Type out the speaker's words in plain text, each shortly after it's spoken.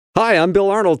Hi, I'm Bill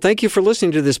Arnold. Thank you for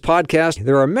listening to this podcast.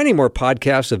 There are many more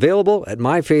podcasts available at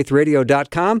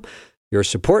myfaithradio.com. Your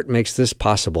support makes this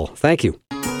possible. Thank you.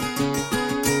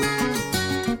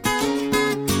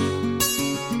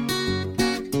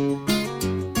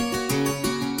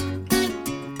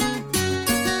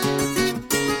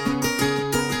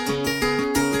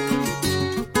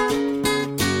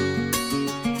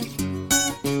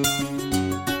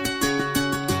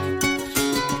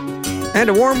 And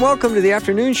a warm welcome to the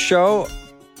afternoon show.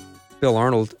 Bill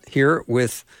Arnold here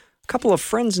with a couple of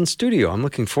friends in studio. I'm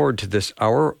looking forward to this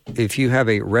hour. If you have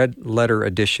a red letter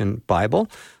edition Bible,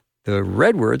 the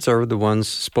red words are the ones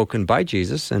spoken by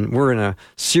Jesus. And we're in a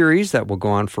series that will go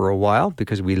on for a while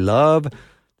because we love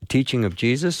the teaching of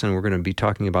Jesus. And we're going to be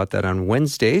talking about that on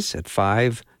Wednesdays at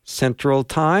 5 Central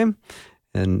Time.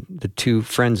 And the two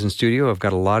friends in studio have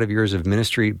got a lot of years of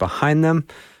ministry behind them.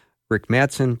 Rick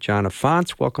Mattson, Jonna,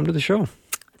 Fantz, welcome to the show.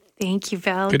 Thank you,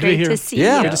 Bill. Good Great to to see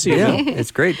you. Good to see you. Yeah,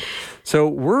 it's great. So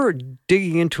we're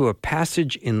digging into a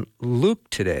passage in Luke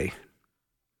today.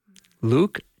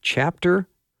 Luke chapter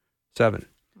 7. Do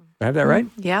I have that right?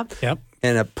 Yep.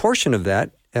 And a portion of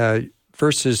that,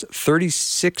 verses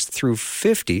 36 through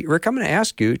 50. Rick, I'm going to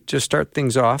ask you to start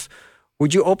things off.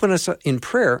 Would you open us in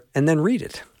prayer and then read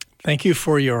it? Thank you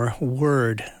for your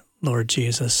word, Lord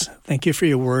Jesus. Thank you for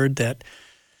your word that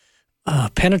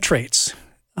penetrates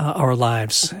our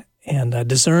lives and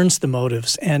discerns the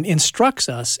motives and instructs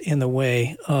us in the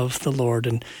way of the Lord.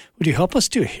 And would you help us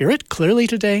to hear it clearly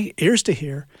today, ears to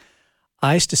hear,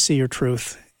 eyes to see your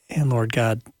truth, and Lord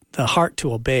God, the heart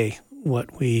to obey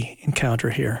what we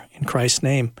encounter here. In Christ's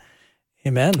name,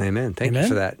 amen. Amen. Thank you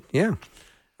for that. Yeah.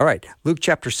 All right. Luke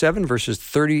chapter 7, verses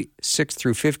 36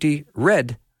 through 50,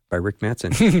 read by Rick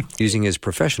Mattson, using his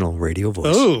professional radio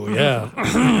voice. Oh, yeah.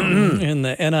 In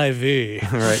the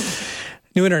NIV. All right.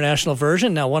 New International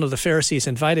Version. Now, one of the Pharisees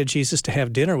invited Jesus to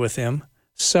have dinner with him,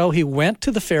 so he went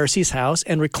to the Pharisee's house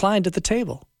and reclined at the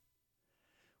table.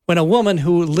 When a woman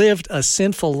who lived a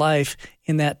sinful life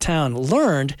in that town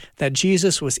learned that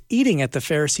Jesus was eating at the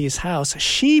Pharisee's house,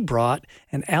 she brought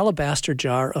an alabaster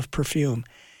jar of perfume.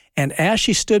 And as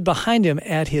she stood behind him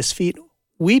at his feet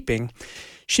weeping,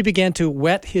 she began to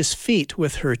wet his feet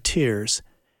with her tears.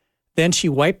 Then she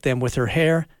wiped them with her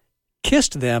hair,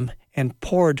 kissed them, and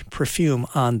poured perfume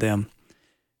on them.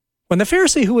 When the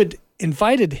Pharisee who had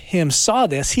invited him saw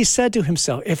this, he said to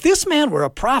himself, if this man were a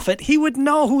prophet, he would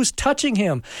know who's touching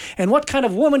him and what kind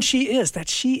of woman she is, that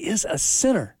she is a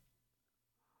sinner.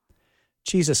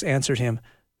 Jesus answered him,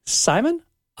 Simon,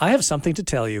 I have something to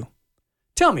tell you.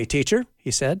 Tell me, teacher, he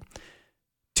said.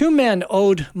 2 men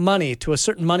owed money to a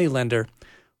certain moneylender.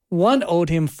 One owed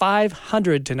him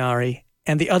 500 denarii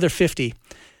and the other 50.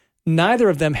 Neither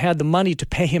of them had the money to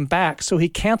pay him back, so he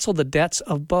canceled the debts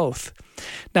of both.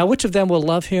 Now, which of them will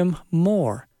love him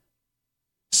more?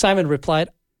 Simon replied,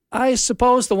 I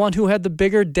suppose the one who had the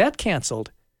bigger debt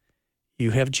canceled. You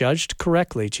have judged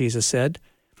correctly, Jesus said.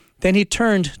 Then he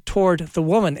turned toward the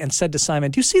woman and said to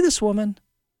Simon, Do you see this woman?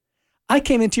 I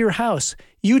came into your house.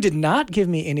 You did not give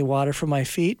me any water for my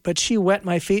feet, but she wet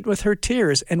my feet with her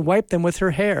tears and wiped them with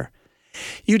her hair.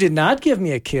 You did not give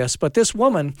me a kiss, but this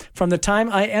woman, from the time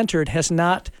I entered, has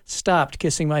not stopped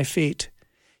kissing my feet.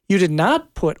 You did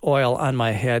not put oil on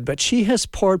my head, but she has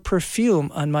poured perfume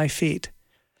on my feet.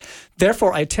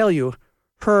 Therefore, I tell you,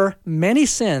 her many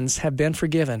sins have been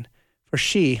forgiven, for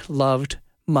she loved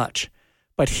much.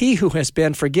 But he who has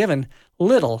been forgiven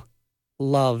little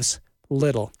loves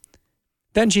little.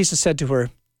 Then Jesus said to her,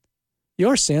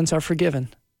 Your sins are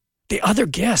forgiven. The other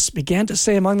guests began to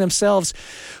say among themselves,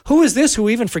 Who is this who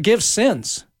even forgives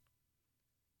sins?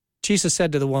 Jesus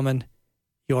said to the woman,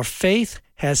 Your faith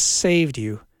has saved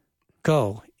you.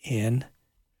 Go in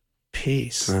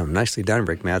peace. Oh, nicely done,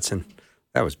 Rick Mattson.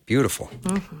 That was beautiful.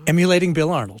 Mm-hmm. Emulating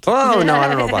Bill Arnold. Oh, no, I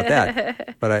don't know about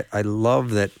that. But I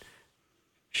love that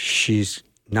she's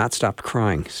not stopped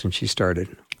crying since she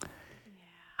started.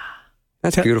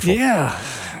 That's beautiful. Yeah.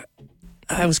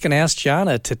 I was going to ask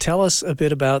Jonna to tell us a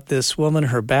bit about this woman,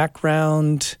 her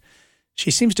background. She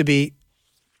seems to be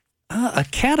a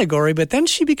category, but then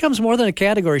she becomes more than a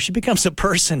category. She becomes a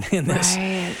person in this.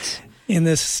 Right. In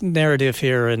this narrative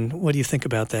here, and what do you think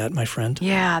about that, my friend?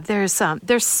 Yeah, there's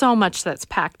so much that's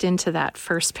packed into that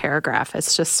first paragraph.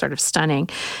 It's just sort of stunning.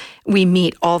 We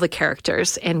meet all the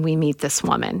characters, and we meet this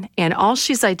woman, and all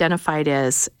she's identified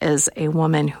as a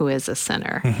woman who is a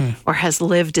sinner or has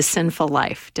lived a sinful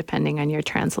life, depending on your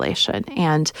translation.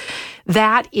 And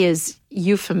that is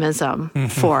euphemism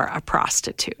for a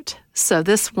prostitute. So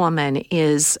this woman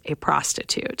is a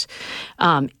prostitute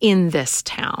in this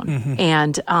town.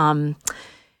 And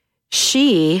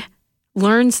she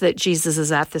learns that Jesus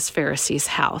is at this Pharisee's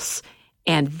house,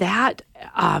 and that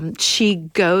she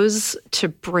goes to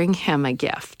bring him a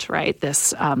gift, right?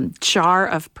 This jar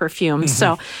of perfume.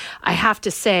 So I have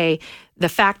to say, the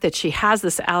fact that she has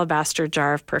this alabaster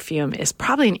jar of perfume is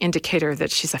probably an indicator that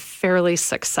she's a fairly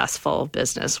successful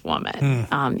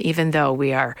businesswoman, even though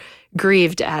we are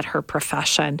grieved at her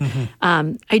profession.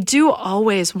 I do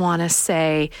always want to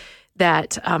say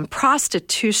that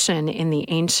prostitution in the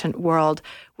ancient world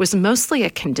was mostly a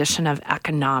condition of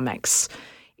economics.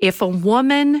 If a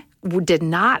woman did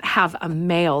not have a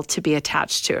male to be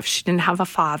attached to, if she didn't have a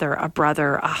father, a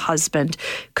brother, a husband,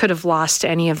 could have lost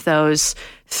any of those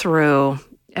through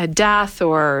a death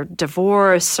or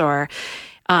divorce, or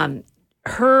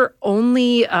her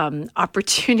only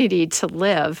opportunity to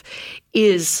live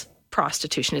is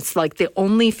prostitution. It's like the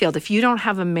only field. If you don't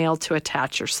have a male to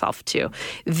attach yourself to,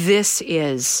 this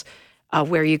is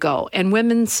where you go. And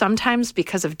women sometimes,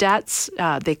 because of debts,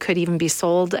 they could even be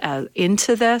sold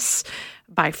into this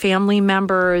by family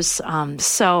members.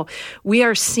 So we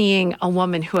are seeing a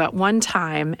woman who at one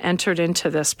time entered into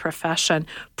this profession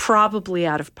probably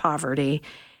out of poverty,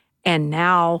 and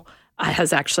now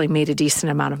has actually made a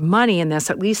decent amount of money in this,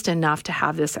 at least enough to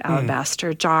have this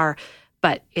alabaster jar.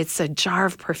 But it's a jar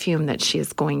of perfume that she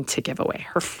is going to give away,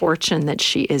 her fortune that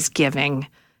she is giving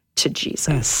to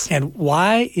Jesus. And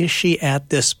why is she at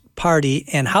this party,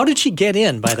 and how did she get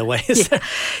in, by the way? Is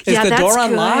the door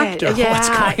unlocked, or what's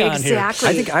going on here? I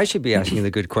think I should be asking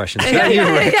the good questions.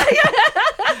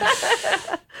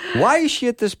 Why is she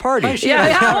at this party?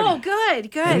 Oh,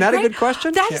 good. Isn't that a good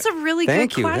question? That's a really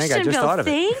good question, I just Bill. thought of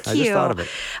it. Thank you. I just thought of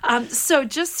it. So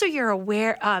just so you're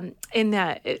aware,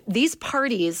 in these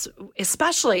parties,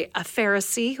 especially a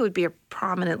Pharisee who would be a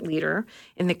prominent leader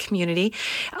in the community,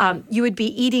 you would be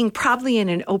eating probably in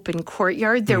an open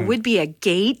courtyard. There would be a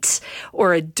gate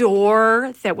or a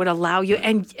door that would allow you,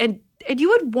 and you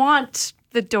would want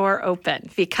the door open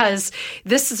because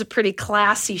this is a pretty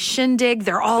classy shindig.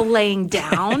 They're all laying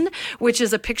down, which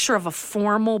is a picture of a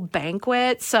formal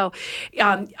banquet. So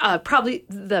probably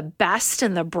the best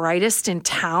and the brightest in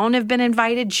town have been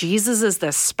invited. Jesus is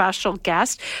the special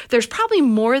guest. There's probably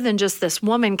more than just this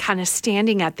woman kind of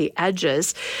standing at the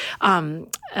edges.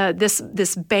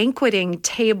 This banqueting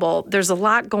table, there's a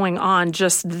lot going on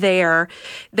just there,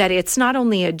 that it's not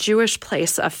only a Jewish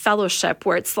place of fellowship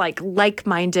where it's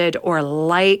like-minded or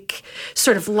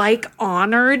sort of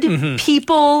honored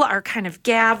people are kind of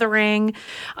gathering.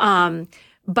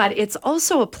 But it's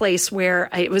also a place where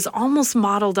it was almost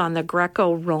modeled on the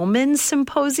Greco-Roman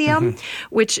symposium,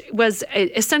 which was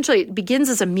essentially, it begins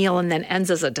as a meal and then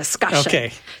ends as a discussion.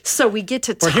 Okay. So we get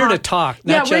to talk. We're here to talk,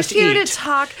 not just eat. We're here to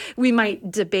talk. We might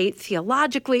debate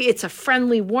theologically. It's a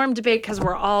friendly, warm debate because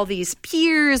we're all these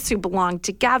peers who belong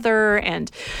together. And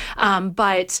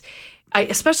but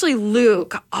especially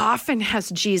Luke often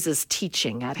has Jesus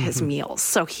teaching at his meals.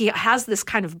 So he has this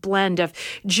kind of blend of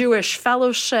Jewish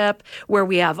fellowship where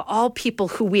we have all people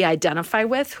who we identify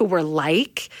with, who we're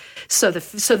like. So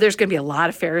there's going to be a lot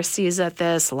of Pharisees at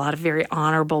this, a lot of very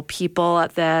honorable people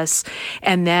at this.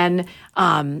 And then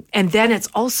it's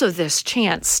also this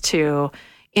chance to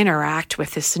interact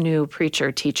with this new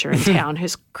teacher in town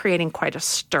who's creating quite a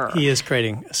stir. He is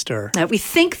creating a stir. We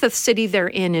think the city they're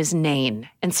in is Nain.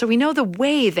 And so we know the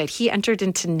way that he entered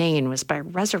into Nain was by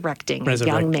resurrecting a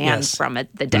young man from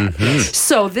the dead.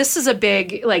 So this is a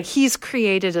big, he's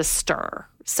created a stir.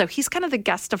 So he's kind of the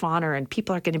guest of honor, and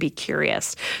people are going to be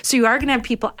curious. So you are going to have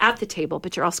people at the table,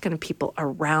 but you're also going to have people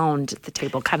around the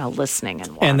table kind of listening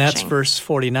and watching. And that's verse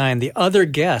 49. The other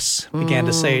guests began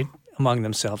to say among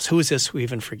themselves, who is this who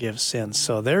even forgives sins?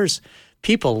 So there's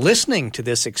people listening to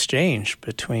this exchange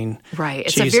between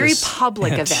It's Jesus a very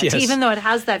public event, yes. even though it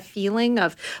has that feeling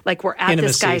of we're at Intimacy.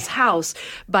 this guy's house,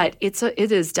 but it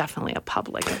is definitely a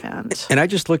public event. And I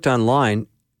just looked online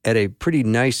at a pretty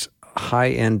nice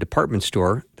high-end department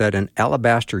store that an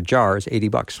alabaster jar is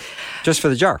 $80 just for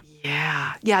the jar.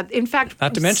 Yeah. In fact,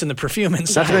 not to mention the perfume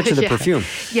inside. Not to mention the perfume.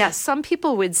 Yeah, some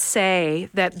people would say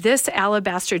that this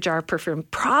alabaster jar of perfume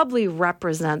probably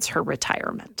represents her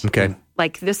retirement. Okay.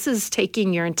 This is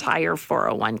taking your entire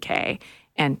 401k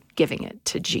and giving it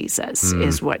to Jesus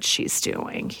is what she's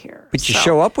doing here. But you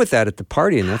show up with that at the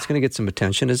party, and that's going to get some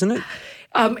attention, isn't it?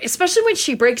 Especially when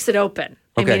she breaks it open.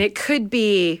 Okay. I mean, it could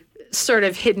be sort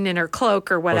of hidden in her cloak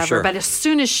or whatever. Sure. But as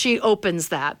soon as she opens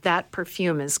that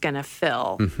perfume is going to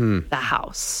fill the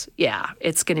house. Yeah,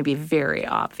 it's going to be very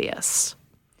obvious.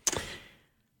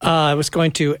 I was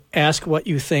going to ask what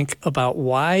you think about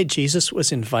why Jesus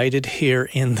was invited here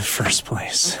in the first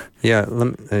place. Yeah,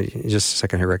 just a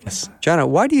second here, Rick. Yes. Jonna,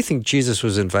 why do you think Jesus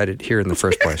was invited here in the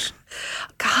first place?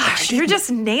 Gosh, you're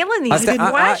just nailing these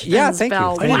questions, yeah, thank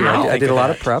Bill. you. Wow. I did a lot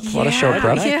of prep, a lot of show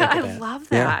prep. Yeah, I love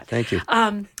that. Yeah, thank you.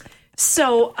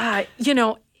 So,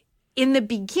 in the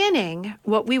beginning,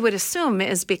 what we would assume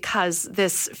is because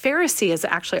this Pharisee is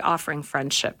actually offering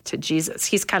friendship to Jesus.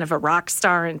 He's kind of a rock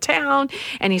star in town,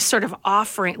 and he's sort of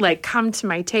offering, like, come to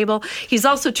my table. He's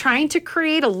also trying to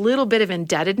create a little bit of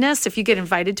indebtedness. If you get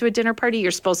invited to a dinner party, you're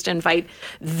supposed to invite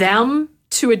them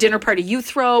to a dinner party you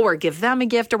throw or give them a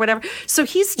gift or whatever. So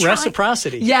he's trying...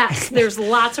 Reciprocity. Yes, there's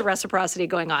lots of reciprocity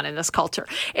going on in this culture.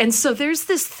 And so there's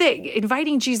this thing,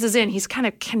 inviting Jesus in, he's kind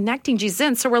of connecting Jesus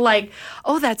in. So we're like,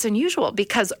 oh, that's unusual,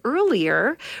 because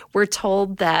earlier we're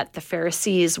told that the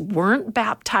Pharisees weren't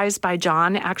baptized by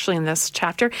John, actually, in this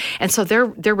chapter. And so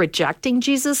they're rejecting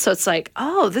Jesus. So it's like,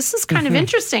 oh, this is kind of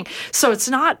interesting. So it's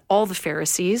not all the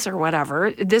Pharisees or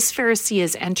whatever. This Pharisee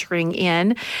is entering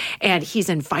in and he's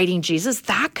inviting Jesus.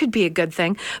 That could be a good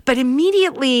thing. But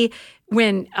immediately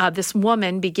when this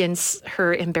woman begins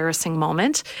her embarrassing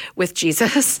moment with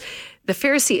Jesus, the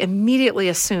Pharisee immediately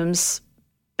assumes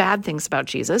bad things about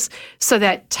Jesus. So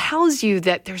that tells you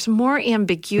that there's more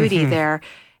ambiguity there.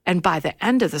 And by the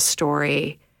end of the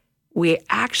story, we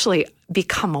actually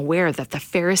become aware that the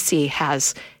Pharisee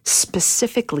has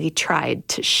specifically tried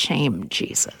to shame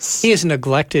Jesus. He has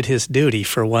neglected his duty,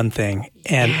 for one thing,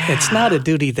 and it's not a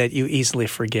duty that you easily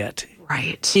forget.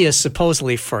 Right. He has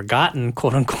supposedly forgotten,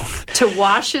 quote unquote, to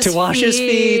wash his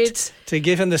feet, to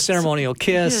give him the ceremonial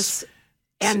kiss. Yes.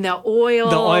 And the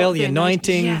oil. The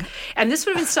anointing. Yeah. And this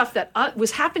would have been stuff that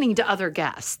was happening to other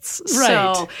guests. Right.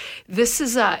 So this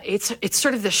is it's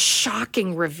sort of the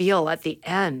shocking reveal at the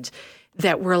end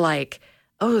that we're like,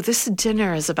 oh, this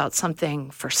dinner is about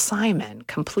something for Simon,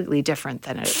 completely different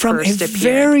than it first appeared. From a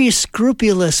very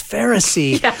scrupulous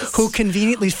Pharisee Yes. who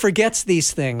conveniently forgets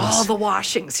these things. All the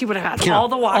washings. He would have had all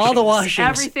the washings. All the washings.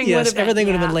 Everything yes, would have been. Everything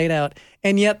would have been laid out.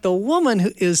 And yet the woman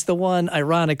who is the one,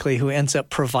 ironically, who ends up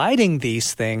providing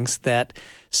these things that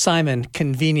Simon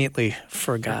conveniently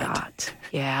forgot.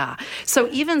 Yeah. So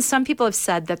even some people have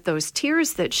said that those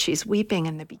tears that she's weeping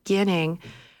in the beginning,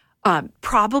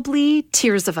 probably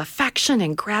tears of affection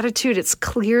and gratitude. It's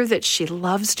clear that she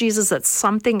loves Jesus, that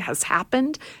something has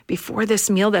happened before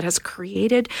this meal that has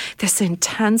created this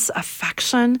intense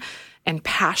affection and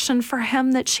passion for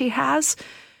him that she has.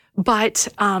 But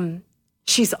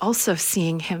she's also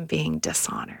seeing him being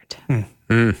dishonored.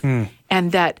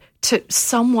 And that to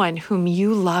someone whom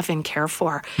you love and care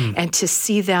for, and to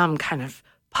see them kind of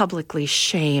publicly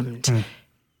shamed,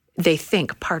 they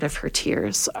think part of her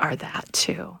tears are that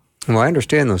too. Well, I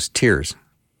understand those tears.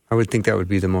 I would think that would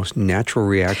be the most natural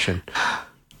reaction.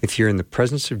 If you're in the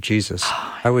presence of Jesus,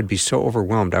 I would be so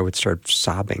overwhelmed, I would start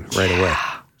sobbing right away.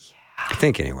 I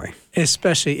think anyway.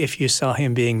 Especially if you saw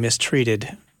him being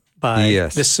mistreated by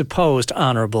the supposed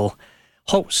honorable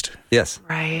host. Yes.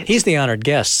 Right. He's the honored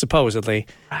guest, supposedly.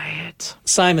 Right.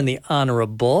 Simon the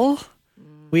honorable,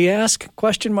 we ask,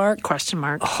 question mark.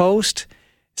 Host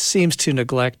seems to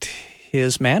neglect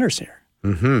his manners here.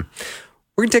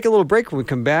 We're going to take a little break. When we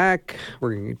come back,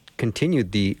 we're going to continue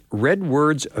the Red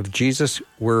Words of Jesus.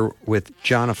 We're with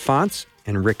Jonna Fantz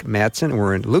and Rick Mattson.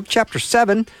 We're in Luke chapter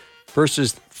 7,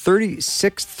 verses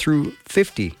 36 through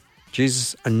 50.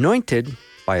 Jesus anointed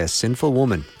by a sinful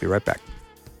woman. Be right back.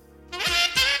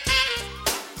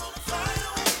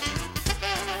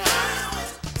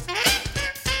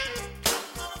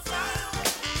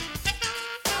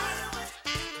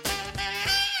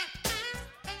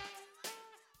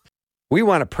 We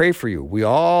want to pray for you. We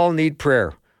all need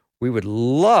prayer. We would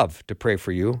love to pray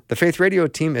for you. The Faith Radio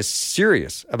team is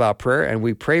serious about prayer, and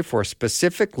we pray for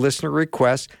specific listener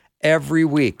requests every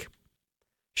week.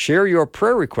 Share your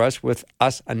prayer requests with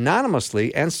us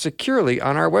anonymously and securely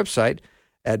on our website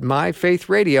at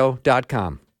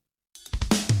myfaithradio.com.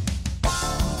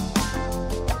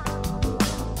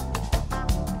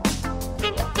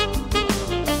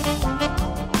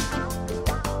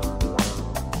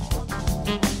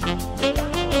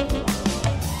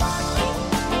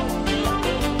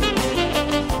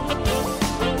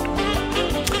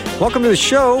 Welcome to the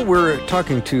show. We're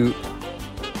talking to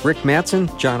Rick Mattson,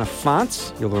 Jonna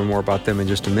Fantz. You'll learn more about them in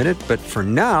just a minute. But for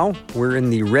now, we're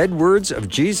in the Red Words of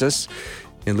Jesus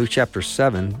in Luke chapter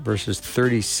 7, verses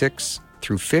 36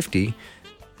 through 50.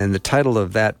 And the title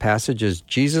of that passage is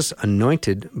Jesus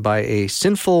Anointed by a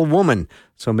Sinful Woman.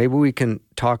 So maybe we can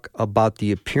talk about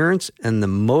the appearance and the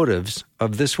motives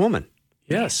of this woman.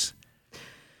 Yes.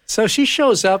 So she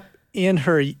shows up in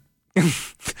her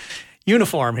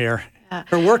uniform here,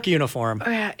 her work uniform.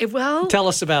 Well, tell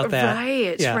us about that.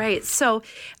 Right. So,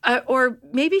 or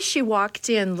maybe she walked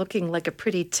in looking like a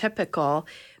pretty typical,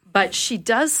 but she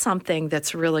does something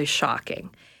that's really shocking.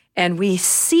 And we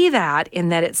see that in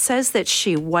that it says that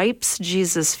she wipes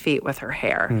Jesus' feet with her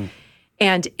hair.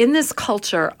 And in this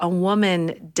culture, a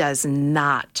woman does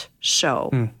not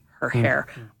show her hair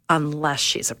unless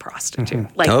she's a prostitute.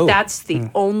 That's the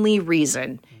only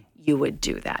reason you would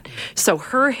do that. So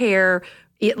her hair,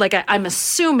 I'm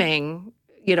assuming,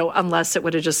 unless it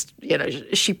would have just,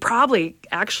 she probably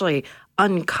actually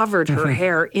uncovered her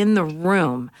hair in the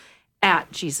room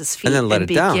at Jesus' feet and then let it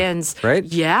begins, down, right?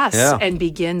 Yes, yeah. And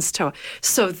begins to.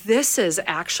 So this is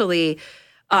actually,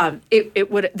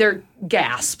 they're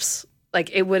gasps.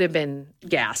 It would have been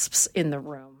gasps in the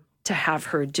room to have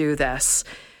her do this.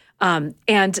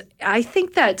 And I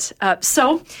think that,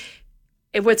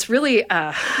 what's really,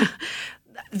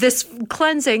 this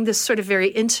cleansing, this sort of very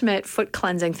intimate foot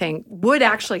cleansing thing would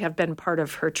actually have been part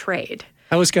of her trade.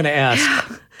 I was going to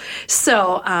ask.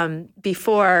 So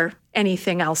before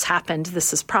anything else happened,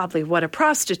 this is probably what a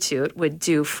prostitute would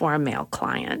do for a male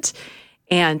client.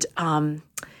 And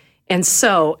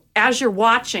so as you're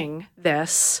watching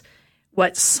this,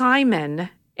 what Simon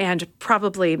and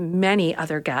probably many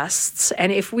other guests,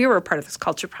 and if we were a part of this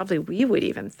culture, probably we would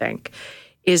even think,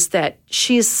 is that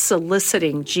she's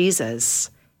soliciting Jesus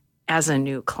as a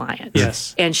new client.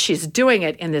 Yes. And she's doing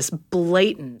it in this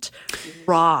blatant,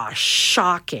 raw,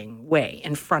 shocking way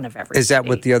in front of everybody. Is that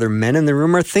what the other men in the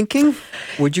room are thinking,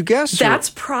 would you guess? That's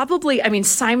probably,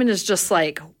 Simon is just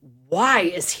like, why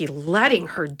is he letting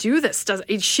her do this?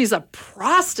 She's a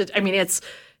prostitute.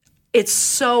 It's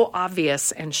so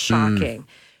obvious and shocking.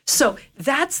 So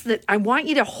I want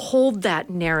you to hold that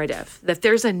narrative, that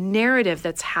there's a narrative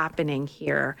that's happening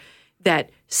here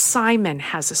that Simon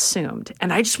has assumed.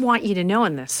 And I just want you to know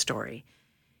in this story,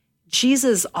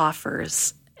 Jesus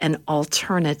offers an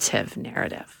alternative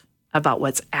narrative about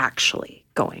what's actually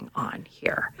going on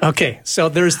here. Okay, so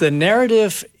there's the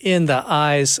narrative in the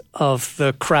eyes of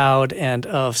the crowd and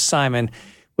of Simon,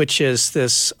 which is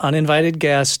this uninvited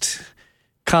guest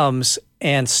comes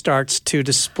and starts to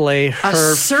display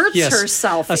asserts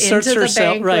herself into the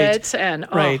banquet,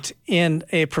 right, in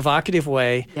a provocative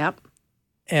way. Yep.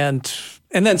 And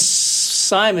then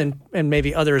Simon and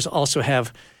maybe others also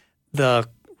have the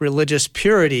religious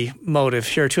purity motive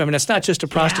here too. It's not just a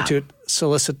prostitute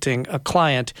soliciting a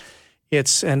client;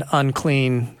 it's an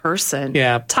unclean person,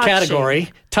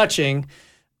 category touching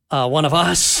one of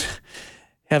us.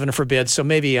 Heaven forbid. So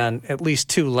maybe on at least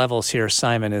two levels here,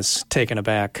 Simon is taken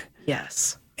aback.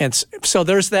 Yes. And so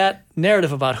there's that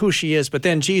narrative about who she is, but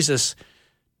then Jesus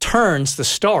turns the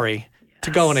story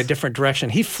to go in a different direction.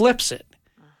 He flips it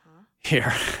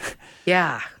here.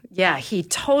 Yeah, he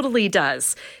totally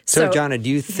does. So Jonna, do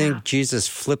you think Jesus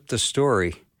flipped the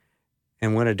story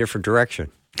and went a different direction?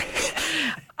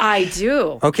 I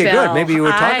do. Okay, Bill. good. Maybe you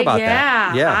would talk about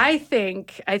that. Yeah. I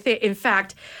think, in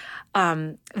fact,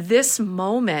 this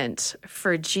moment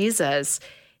for Jesus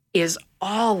is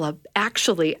all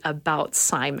actually about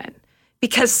Simon.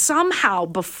 Because somehow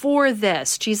before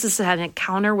this, Jesus had an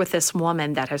encounter with this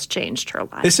woman that has changed her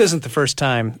life. This isn't the first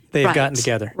time they've gotten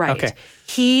together. Right. Okay.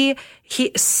 He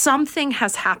something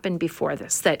has happened before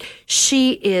this, that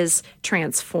she is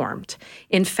transformed.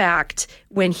 In fact,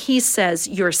 when he says,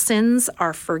 your sins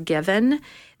are forgiven,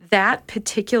 that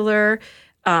particular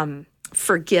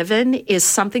forgiven is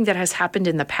something that has happened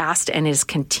in the past and is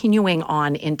continuing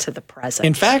on into the present.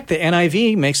 In fact, the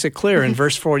NIV makes it clear in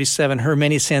verse 47, her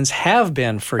many sins have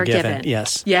been forgiven.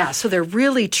 Yes. Yeah, so they're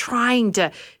really trying to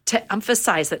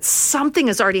emphasize that something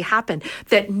has already happened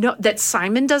that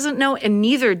Simon doesn't know, and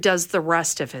neither does the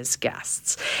rest of his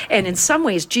guests. And in some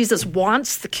ways, Jesus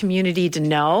wants the community to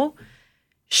know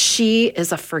she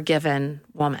is a forgiven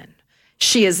woman.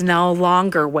 She is no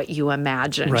longer what you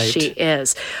imagine she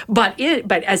is. But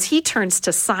as he turns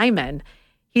to Simon,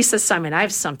 he says, Simon, I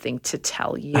have something to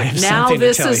tell you. Now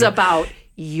this is about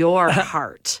your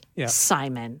heart,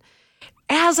 Simon.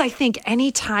 As I think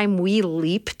anytime we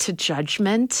leap to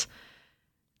judgment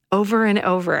over and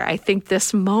over, I think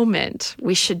this moment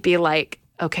we should be like,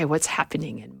 okay, what's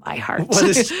happening in my heart?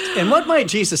 And what might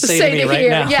Jesus say to me right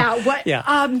now?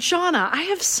 Jonna, I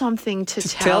have something to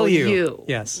tell you.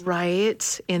 Yes.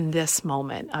 Right in this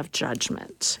moment of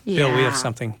judgment. Bill, we have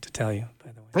something to tell you,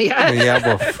 by the way.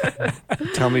 Well,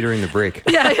 tell me during the break.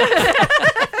 Yeah,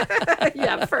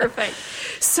 perfect.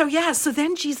 So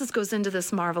then Jesus goes into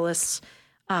this marvelous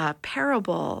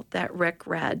parable that Rick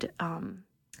read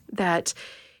that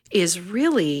is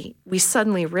really, we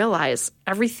suddenly realize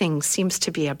everything seems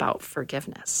to be about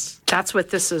forgiveness. That's what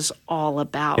this is all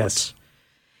about. Yes.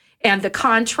 And the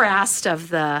contrast of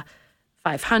the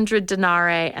 500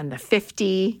 denarii and the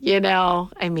 50,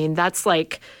 I mean, that's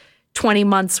like 20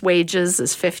 months' wages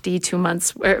is 50, 2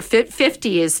 months, or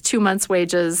 50 is 2 months'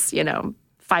 wages,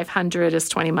 500 is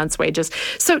 20 months' wages.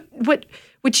 So what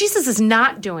Jesus is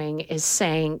not doing is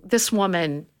saying this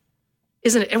woman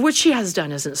and what she has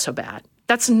done isn't so bad.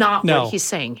 That's not what he's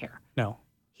saying here. No.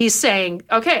 He's saying,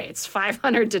 okay, it's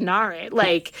 500 denarii.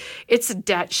 Like, it's a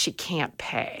debt she can't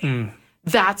pay.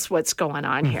 That's what's going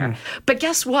on here. But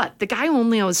guess what? The guy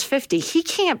only owes 50. He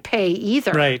can't pay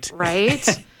either. Right?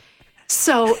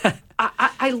 So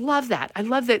I love that. I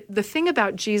love that the thing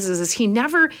about Jesus is he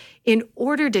never, in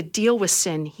order to deal with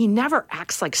sin, he never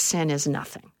acts like sin is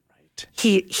nothing.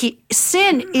 Right.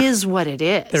 Sin is what it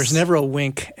is. There's never a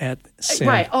wink at sin.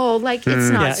 Right. Oh, like it's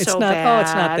not so bad. Oh,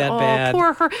 it's not that bad.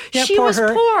 Poor her. Yeah, she was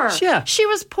poor. Yeah. She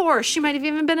was poor. She might have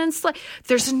even been enslaved.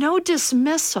 There's no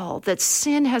dismissal that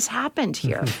sin has happened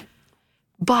here.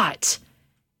 But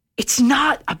it's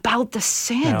not about the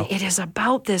sin. No. It is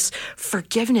about this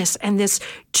forgiveness and this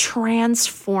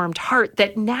transformed heart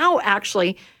that now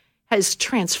actually is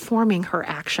transforming her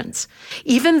actions.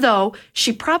 Even though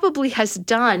she probably has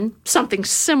done something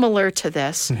similar to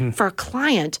this for a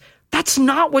client, that's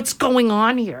not what's going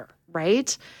on here,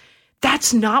 right?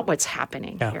 That's not what's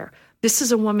happening here. This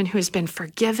is a woman who has been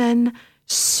forgiven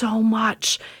so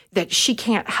much that she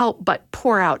can't help but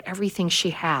pour out everything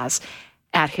she has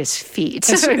at his feet,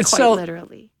 quite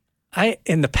literally. I,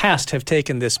 in the past, have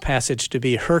taken this passage to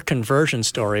be her conversion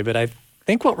story, but I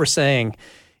think what we're saying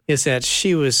is that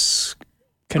she was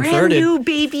converted, brand new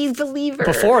baby believer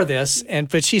before this,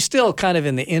 but she's still kind of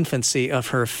in the infancy of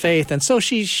her faith, and so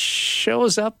she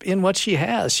shows up in what she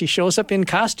has. She shows up in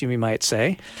costume, you might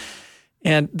say,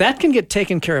 and that can get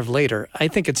taken care of later. I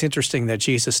think it's interesting that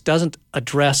Jesus doesn't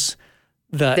address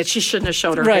that she shouldn't have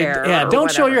showed her right, hair. Yeah, don't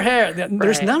whatever. show your hair.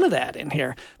 There's none of that in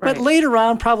here. But later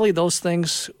on, probably those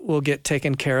things will get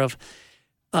taken care of.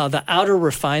 The outer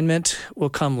refinement will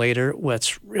come later.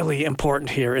 What's really important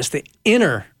here is the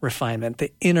inner refinement,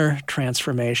 the inner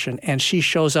transformation. And she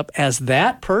shows up as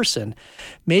that person,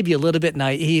 maybe a little bit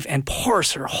naive, and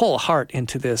pours her whole heart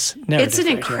into this narrative. It's an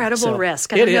incredible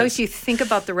risk. And I know if you think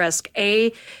about the risk,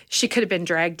 she could have been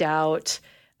dragged out.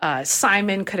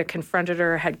 Simon could have confronted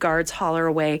her, had guards haul her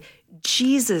away.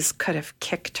 Jesus could have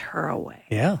kicked her away.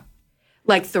 Yeah.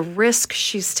 Like the risk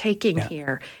she's taking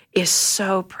here is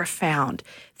so profound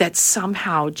that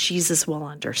somehow Jesus will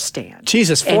understand.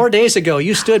 Jesus, 4 days ago,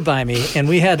 you stood by me, and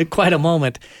we had quite a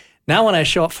moment. Now when I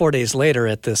show up 4 days later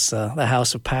at this the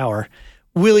House of Power,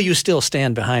 will you still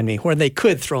stand behind me where they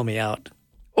could throw me out?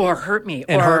 Or hurt me.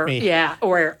 Yeah,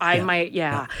 or I might,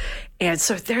 And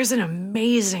so there's an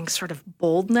amazing sort of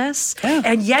boldness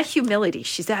and yet humility.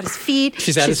 She's at his feet.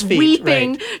 She's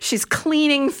weeping. Right. She's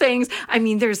cleaning things. I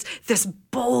mean, there's this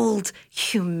bold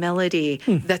humility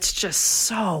that's just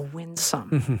so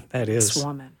winsome. That is. This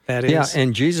woman. That is. Yeah,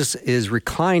 and Jesus is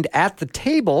reclined at the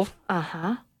table.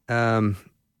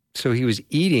 So he was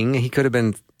eating. He could have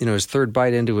been, his third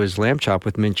bite into his lamb chop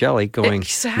with mint jelly going,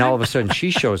 and all of a sudden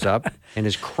she shows up and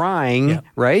is crying,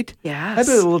 right? Yes.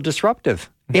 That'd be a little disruptive.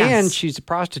 Yes. And she's a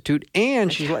prostitute,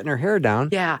 and she's letting her hair down.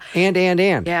 Yeah. And.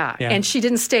 Yeah. And she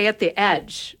didn't stay at the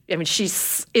edge. I mean, she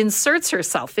inserts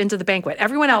herself into the banquet.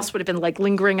 Everyone else would have been like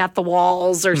lingering at the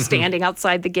walls or standing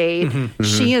outside the gate.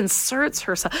 She inserts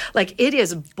herself. Like, it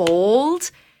is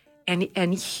bold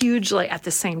and hugely, at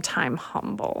the same time,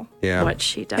 humble, what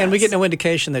she does. And we get no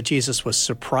indication that Jesus was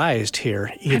surprised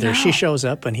here either. She shows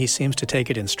up, and he seems to take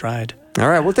it in stride. All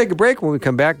right, we'll take a break. When we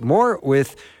come back, more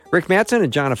with Rick Mattson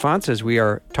and Jonna Fantz as we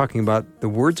are talking about the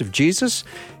words of Jesus.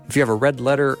 If you have a red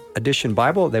letter edition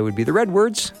Bible, they would be the red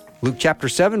words, Luke chapter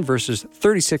 7, verses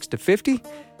 36 to 50.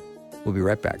 We'll be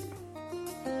right back.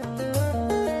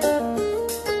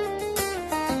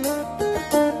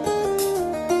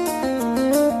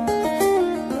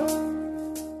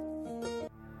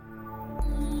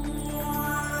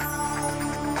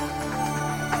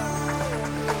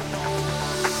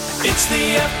 It's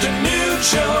the afternoon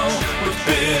show with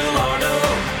Bill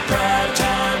Arnold. Drive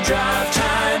time, drive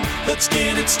time. Let's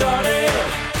get it started.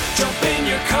 Jump in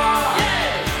your car.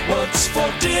 Yeah. What's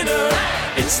for dinner?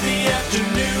 Hey. It's the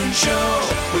afternoon show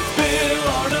with Bill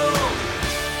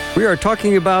Arnold. We are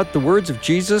talking about the words of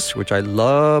Jesus, which I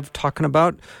love talking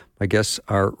about. My guests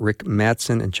are Rick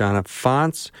Mattson and Jonna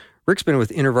Fantz. Rick's been with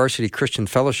InterVarsity Christian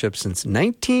Fellowship since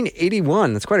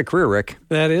 1981. That's quite a career, Rick.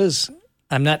 That is.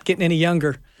 I'm not getting any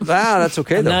younger. That's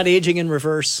okay, I'm though. not aging in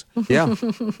reverse. Yeah.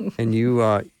 And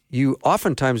you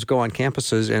oftentimes go on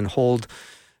campuses and hold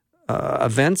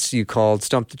events you called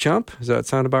Stump the Chump. Does that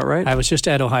sound about right? I was just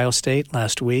at Ohio State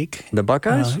last week. The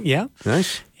Buckeyes? Yeah.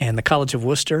 Nice. And the College of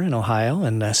Worcester in Ohio,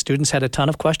 and students had a ton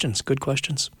of questions, good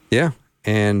questions. Yeah,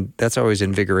 and that's always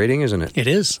invigorating, isn't it? It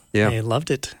is. Yeah. They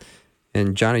loved it.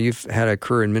 And Jonna, you've had a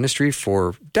career in ministry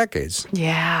for decades.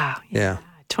 Yeah.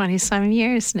 20-some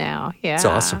years now. Yeah. That's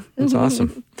awesome. That's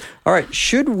awesome. All right.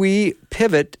 Should we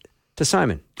pivot to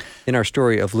Simon in our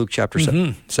story of Luke chapter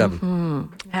 7?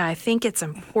 Yeah, I think it's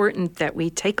important that we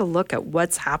take a look at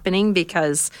what's happening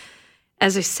because,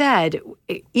 as I said,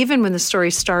 even when the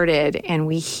story started and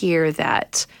we hear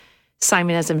that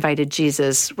Simon has invited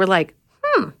Jesus, we're like,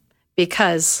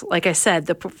 because, like I said,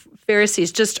 the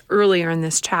Pharisees just earlier in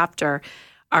this chapter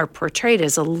are portrayed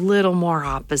as a little more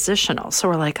oppositional. So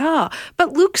we're like,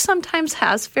 but Luke sometimes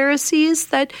has Pharisees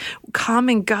that come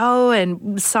and go,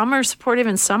 and some are supportive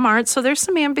and some aren't. So there's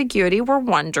some ambiguity. We're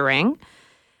wondering.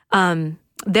 Then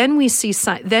we see,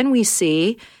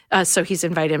 so he's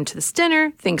invited him to this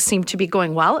dinner. Things seem to be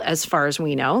going well as far as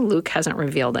we know. Luke hasn't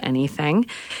revealed anything.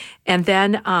 And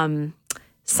then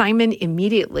Simon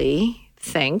immediately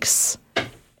thinks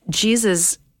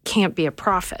Jesus can't be a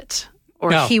prophet,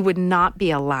 or he would not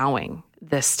be allowing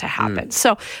this to happen.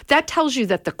 So that tells you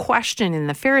that the question in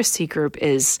the Pharisee group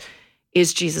is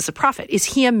Jesus a prophet? Is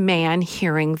he a man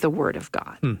hearing the word of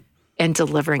God and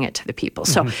delivering it to the people?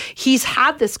 So he's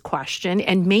had this question,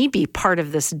 and maybe part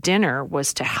of this dinner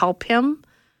was to help him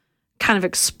kind of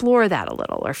explore that a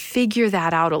little or figure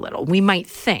that out a little. We might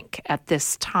think at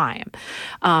this time.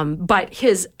 But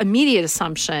his immediate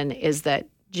assumption is that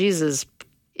Jesus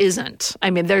isn't.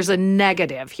 I mean, there's a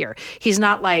negative here. He's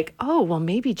not like,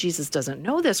 maybe Jesus doesn't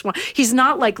know this one. He's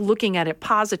not like looking at it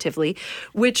positively,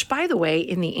 which, by the way,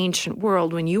 in the ancient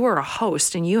world, when you were a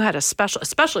host and you had a special,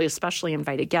 especially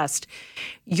invited guest,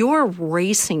 you're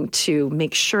racing to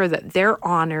make sure that they're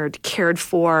honored, cared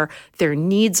for, their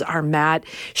needs are met.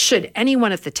 Should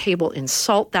anyone at the table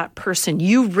insult that person,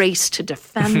 you race to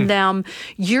defend them.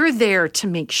 You're there to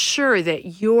make sure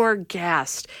that your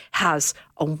guest has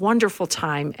a wonderful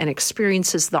time and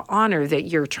experiences the honor that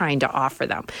you're trying to offer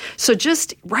them. So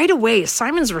just right away,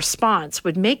 Simon's response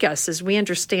would make us, as we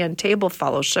understand table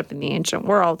fellowship in the ancient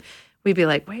world, we'd be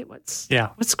like, wait, what's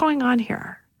going on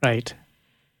here? Right.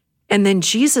 And then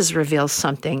Jesus reveals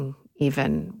something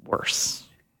even worse,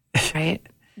 right?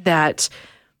 That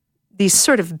these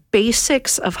sort of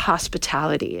basics of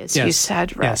hospitality, as you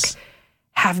said, Rick,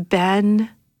 have been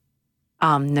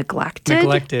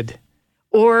neglected.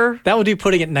 Or that would be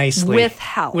putting it nicely.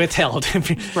 Withheld.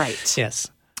 Right.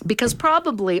 Yes. Because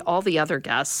probably all the other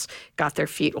guests got their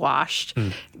feet washed,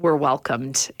 were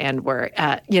welcomed, and were,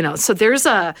 so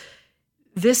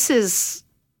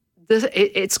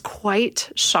it's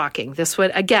quite shocking. This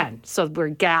would, again, so we're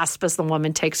gasp as the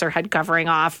woman takes her head covering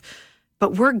off,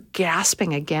 but we're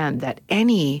gasping again that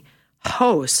any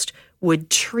host would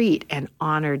treat an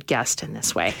honored guest in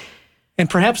this way. And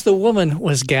perhaps the woman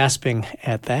was gasping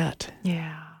at that.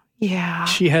 Yeah.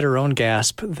 She had her own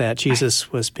gasp that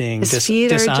Jesus was being His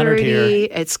feet are dishonored dirty. here.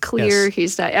 It's clear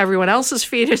he's not. Everyone else's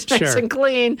feet is nice and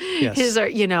clean. Yes. His are,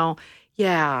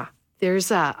 There's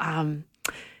a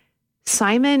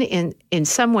Simon. In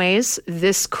some ways,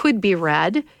 this could be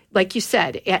read, like you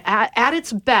said, at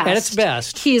its best. At its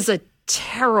best, he's a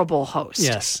terrible host.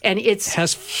 Yes, and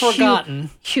has forgotten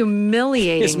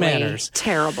humiliatingly his manners.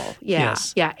 Terrible. Yeah,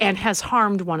 and has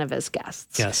harmed one of his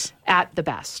guests. Yes, at the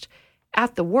best.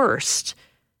 At the worst,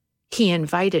 he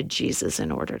invited Jesus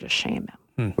in order to shame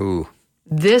him. Ooh.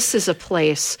 This is a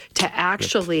place to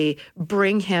actually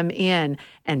bring him in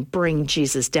and bring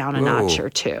Jesus down a notch or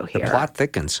two here. The plot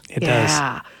thickens. It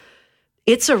does.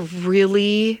 It's a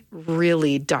really,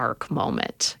 really dark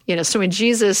moment. So when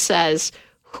Jesus says,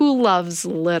 who loves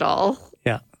little?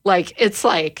 Yeah.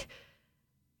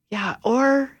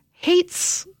 Or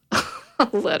hates a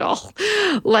little.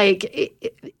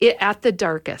 At the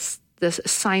darkest, this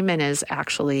Simon is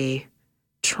actually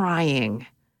trying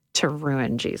to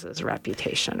ruin Jesus'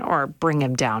 reputation or bring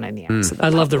him down in the eyes of the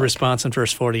public. I love the response in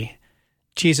verse 40.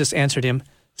 Jesus answered him,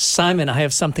 Simon, I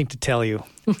have something to tell you.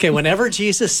 Okay, whenever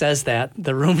Jesus says that,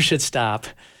 the room should stop.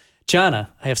 Jonna,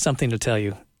 I have something to tell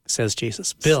you, says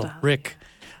Jesus. Bill, Rick,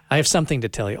 I have something to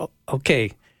tell you.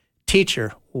 Okay,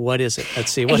 teacher, what is it?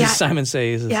 Let's see. What does Simon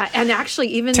say? And actually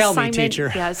even Tell Simon, me,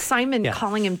 teacher. Simon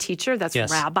calling him teacher, that's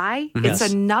rabbi. Mm-hmm. It's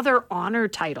another honor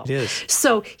title. It is.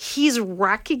 So he's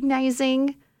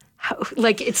recognizing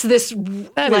it's this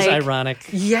that is ironic.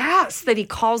 Yes, that he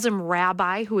calls him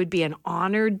rabbi, who would be an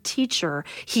honored teacher.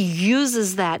 He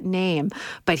uses that name,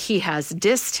 but he has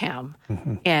dissed him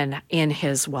in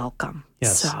his welcome.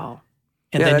 Yes. So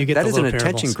and then you get that the is an little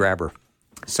attention parables. grabber.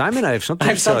 Simon, I have something I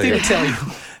have something to tell you.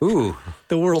 Ooh.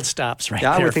 The world stops right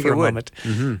Yeah, I there would think for it a would. moment.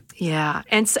 Mm-hmm. Yeah,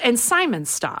 and Simon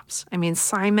stops. I mean,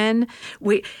 Simon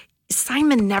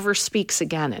never speaks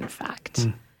again, in fact.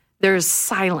 There's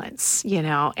silence,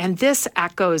 and this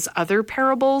echoes other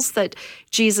parables that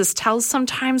Jesus tells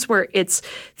sometimes where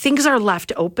things are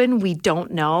left open, we don't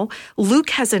know.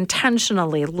 Luke has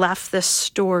intentionally left this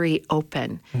story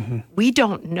open. We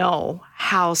don't know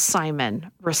how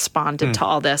Simon responded to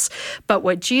all this, but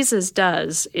what Jesus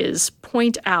does is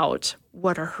point out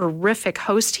what a horrific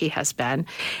host he has been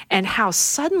and how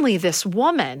suddenly this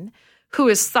woman who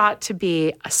is thought to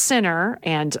be a sinner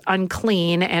and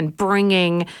unclean and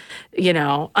bringing,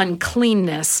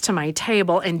 uncleanness to my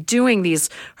table and doing these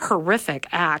horrific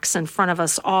acts in front of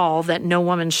us all that no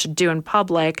woman should do in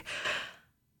public.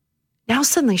 Now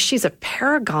suddenly she's a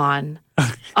paragon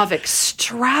of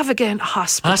extravagant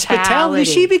hospitality.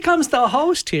 She becomes the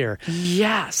host here.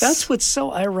 Yes. That's what's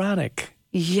so ironic.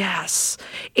 Yes.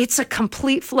 It's a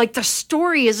complete, the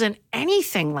story isn't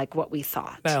anything like what we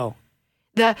thought. No.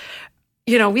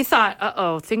 We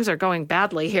thought, things are going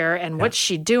badly here, and what's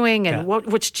she doing, and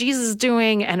what's Jesus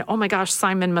doing, and oh my gosh,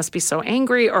 Simon must be so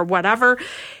angry, or whatever.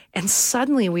 And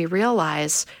suddenly we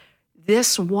realize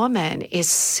this woman is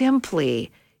simply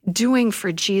doing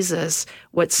for Jesus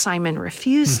what Simon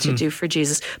refused to do for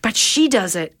Jesus, but she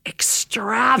does it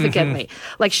extravagantly.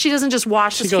 Like she doesn't just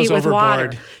wash his feet with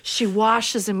water; she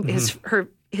washes him his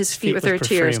feet with her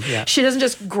tears. Yeah. She doesn't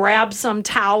just grab some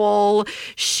towel.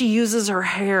 She uses her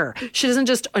hair. She doesn't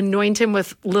just anoint him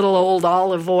with little old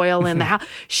olive oil in the house.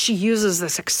 She uses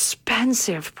this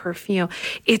expensive perfume.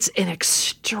 It's an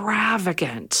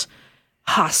extravagant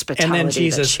hospitality and then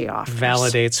Jesus that she offers.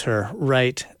 Validates her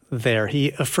right there.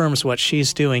 He affirms what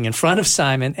she's doing in front of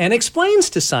Simon and explains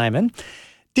to Simon,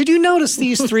 did you notice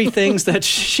these three things that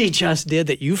she just did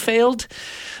that you failed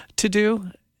to do?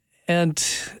 And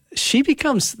she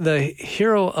becomes the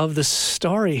hero of the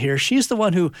story here. She's the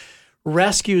one who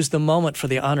rescues the moment for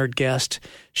the honored guest.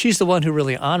 She's the one who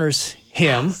really honors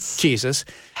him, Jesus,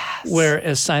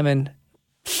 whereas Simon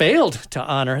failed to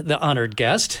honor the honored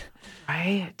guest.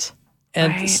 Right.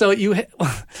 And so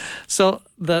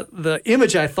the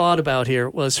image I thought about here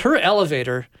was her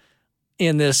elevator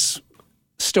in this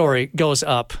story goes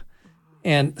up,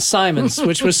 and Simon's,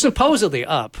 which was supposedly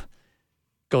up,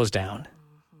 goes down.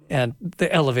 And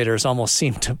the elevators almost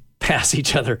seem to pass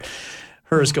each other.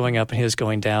 Hers going up and his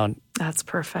going down. That's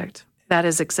perfect. That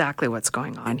is exactly what's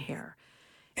going on here.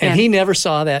 And he never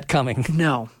saw that coming.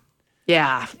 No.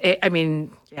 Yeah.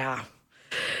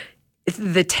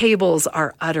 The tables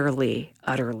are utterly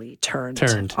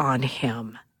turned on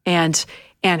him. And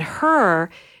her,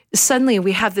 suddenly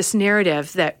we have this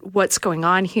narrative that what's going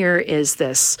on here is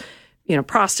this,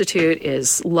 prostitute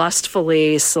is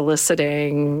lustfully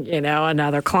soliciting,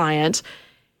 another client.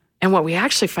 And what we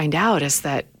actually find out is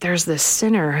that there's this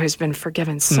sinner who's been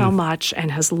forgiven so much and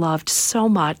has loved so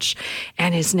much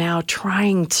and is now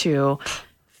trying to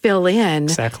fill in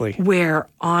where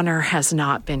honor has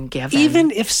not been given.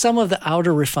 Even if some of the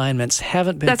outer refinements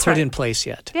haven't been put in place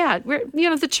yet. Yeah.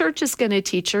 The church is going to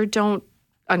teach her, don't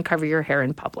uncover your hair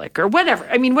in public or whatever.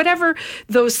 I mean, whatever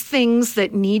those things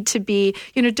that need to be,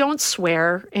 don't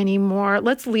swear anymore.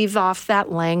 Let's leave off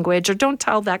that language or don't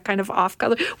tell that kind of off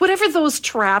color, whatever those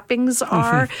trappings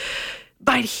are.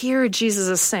 But here Jesus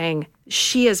is saying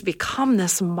she has become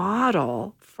this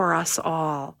model for us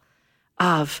all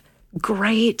of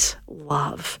great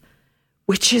love,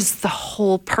 which is the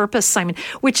whole purpose, Simon,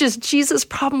 which is Jesus'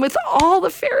 problem with all the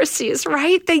Pharisees,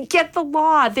 right? They get the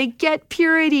law, they get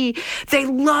purity, they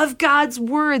love God's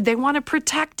word, they want to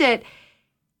protect it,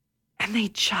 and they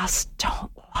just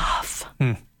don't love.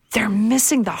 They're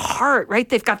missing the heart, right?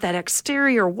 They've got that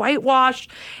exterior whitewash,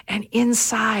 and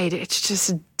inside it's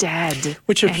just dead.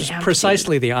 Which is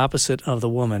precisely the opposite of the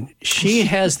woman. She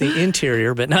has the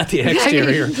interior, but not the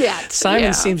exterior.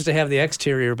 Simon seems to have the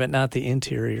exterior, but not the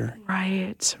interior.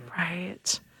 Right.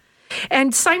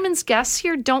 And Simon's guests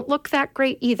here don't look that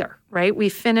great either, right? We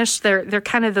finished, they're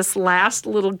kind of this last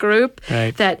little group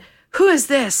that, who is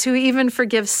this? Who even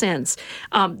forgives sins?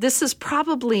 This is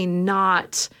probably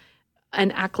not an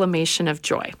acclamation of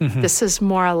joy. This is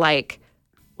more like,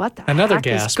 what the heck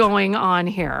is going on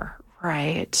here?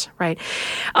 Right.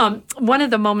 One of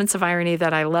the moments of irony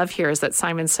that I love here is that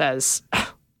Simon says,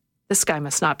 this guy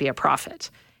must not be a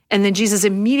prophet. And then Jesus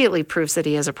immediately proves that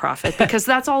he is a prophet because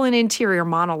that's all an interior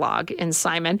monologue in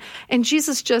Simon. And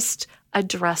Jesus just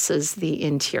addresses the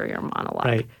interior monologue.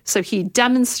 Right. So he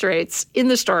demonstrates in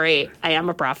the story, I am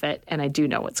a prophet and I do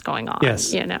know what's going on.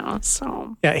 Yes.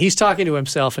 So. Yeah, he's talking to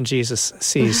himself and Jesus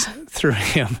sees through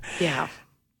him. Yeah.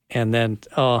 And then,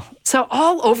 So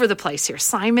all over the place here.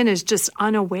 Simon is just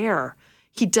unaware.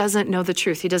 He doesn't know the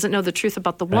truth. He doesn't know the truth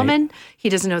about the woman. He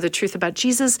doesn't know the truth about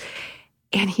Jesus.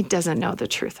 And he doesn't know the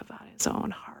truth about his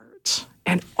own heart.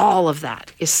 And all of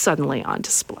that is suddenly on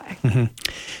display. Mm-hmm.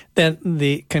 Then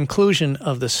the conclusion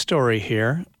of the story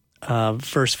here,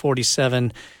 verse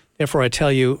 47, therefore I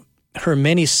tell you, her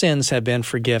many sins have been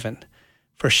forgiven,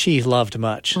 for she loved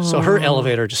much. So her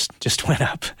elevator just went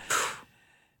up.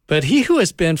 But he who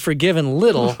has been forgiven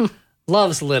little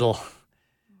loves little.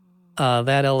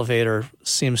 That elevator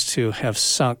seems to have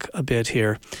sunk a bit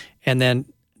here. And then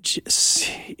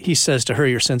he says to her,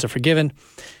 your sins are forgiven.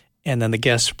 And then the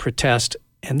guests protest.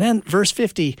 And then verse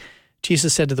 50,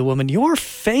 Jesus said to the woman, your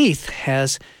faith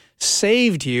has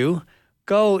saved you.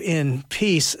 Go in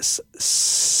peace.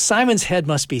 Simon's head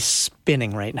must be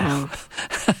spinning right now.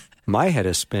 My head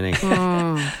is spinning.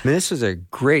 I mean, this is a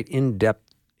great in-depth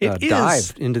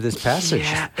dive into this passage.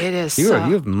 Yeah, it is. You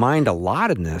have mined a lot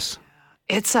in this.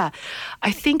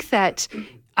 I think that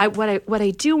what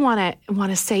I do want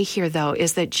to say here, though,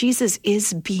 is that Jesus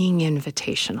is being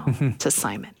invitational to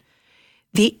Simon.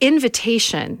 The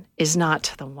invitation is not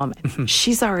to the woman.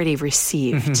 She's already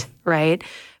received, right?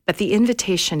 But the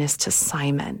invitation is to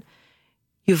Simon.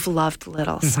 You've loved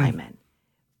little, Simon.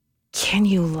 Can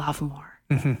you love more?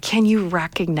 Can you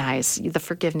recognize the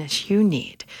forgiveness you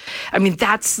need? I mean,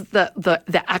 that's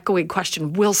the echoing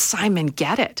question. Will Simon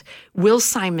get it? Will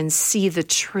Simon see the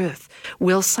truth?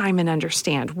 Will Simon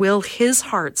understand? Will his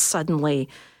heart suddenly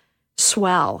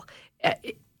swell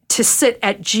to sit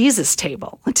at Jesus'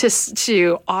 table,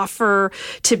 to offer,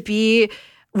 to be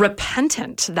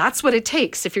repentant? That's what it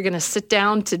takes. If you're going to sit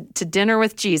down to dinner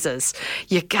with Jesus,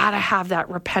 you got to have that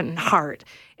repentant heart.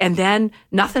 And then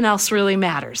nothing else really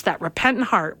matters. That repentant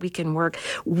heart, we can work.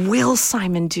 Will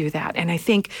Simon do that? And I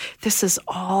think this is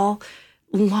all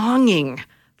longing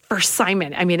for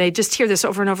Simon. I mean, I just hear this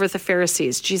over and over with the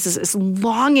Pharisees. Jesus is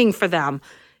longing for them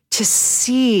to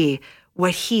see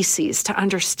what he sees, to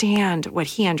understand what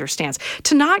he understands,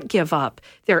 to not give up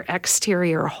their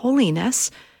exterior holiness,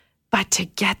 but to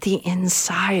get the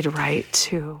inside right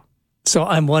too. So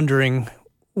I'm wondering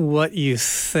what you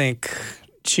think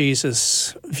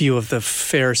Jesus' view of the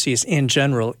Pharisees in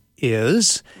general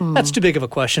is. That's too big of a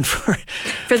question for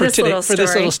this today, little for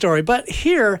this little story. But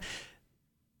here,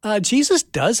 Jesus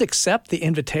does accept the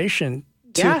invitation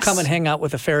to come and hang out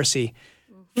with a Pharisee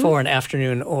for an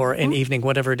afternoon or an evening,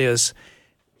 whatever it is.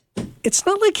 It's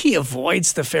not like he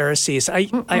avoids the Pharisees. I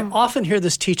often hear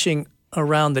this teaching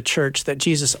around the church that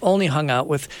Jesus only hung out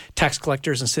with tax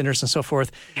collectors and sinners and so forth.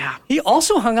 Yeah. He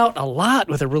also hung out a lot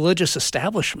with a religious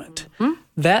establishment,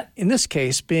 that in this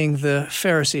case being the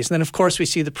Pharisees. And then, of course, we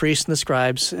see the priests and the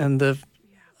scribes and the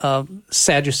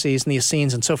Sadducees and the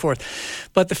Essenes and so forth.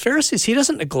 But the Pharisees, he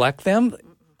doesn't neglect them.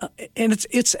 And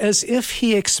it's as if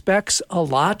he expects a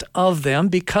lot of them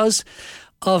because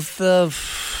of the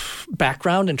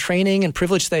background and training and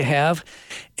privilege they have,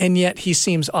 and yet he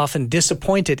seems often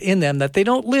disappointed in them that they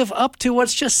don't live up to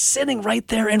what's just sitting right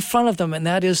there in front of them, and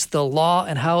that is the law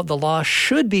and how the law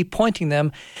should be pointing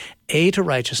them, A, to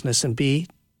righteousness, and B,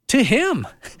 to him.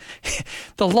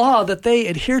 The law that they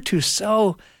adhere to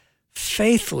so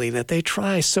faithfully, that they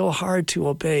try so hard to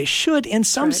obey, should in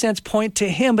some sense point to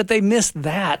him, but they miss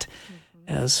that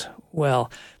as well.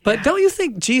 But don't you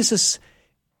think Jesus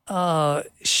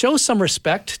shows some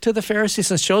respect to the Pharisees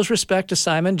and shows respect to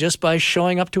Simon just by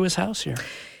showing up to his house here?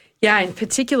 Yeah, in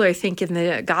particular, I think in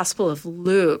the Gospel of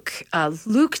Luke,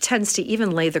 Luke tends to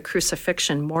even lay the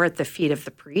crucifixion more at the feet of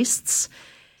the priests.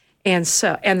 And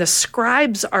the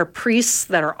scribes are priests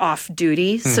that are off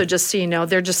duty. So just so you know,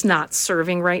 they're just not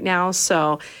serving right now.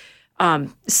 So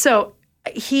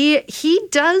he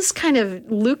does kind of,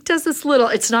 Luke does this little,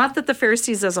 it's not that the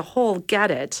Pharisees as a whole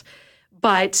get it,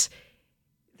 but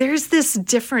there's this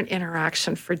different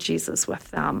interaction for Jesus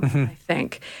with them, I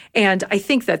think. And I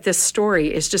think that this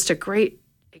story is just a great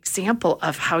example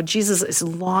of how Jesus is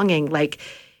longing, like,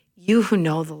 you who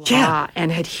know the law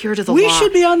and adhere to the law. We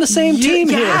should be on the same team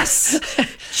here. Yes.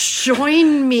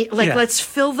 Join me. Let's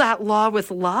fill that law with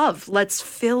love. Let's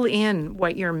fill in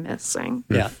what you're missing.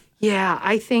 Yeah. Yeah,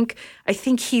 I think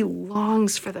he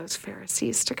longs for those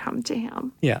Pharisees to come to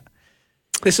him. Yeah.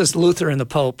 This is Luther and the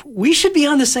Pope. We should be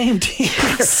on the same team.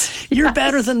 Yes. You're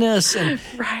better than this. And,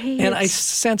 right. And I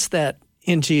sense that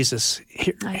in Jesus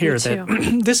here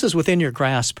that this is within your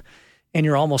grasp and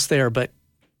you're almost there. But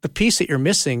the piece that you're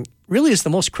missing really is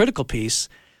the most critical piece,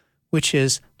 which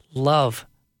is love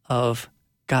of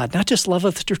God. Not just love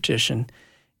of the tradition,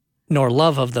 nor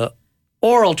love of the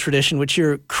oral tradition, which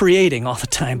you're creating all the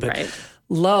time, but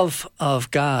love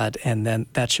of God. And then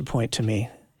that should point to me.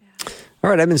 All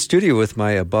right, I'm in studio with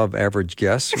my above-average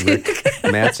guests, Rick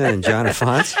Mattson and Jonna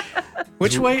Fantz.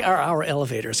 Which way are our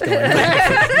elevators going?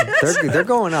 They're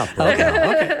going up right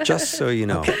now. Okay. Just so you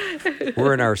know. Okay.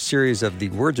 We're in our series of the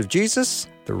words of Jesus,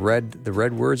 the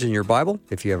red words in your Bible,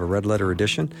 if you have a red letter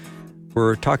edition.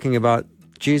 We're talking about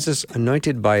Jesus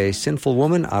anointed by a sinful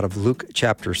woman out of Luke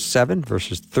chapter 7,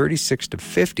 verses 36 to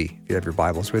 50, if you have your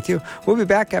Bibles with you. We'll be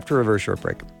back after a very short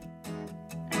break.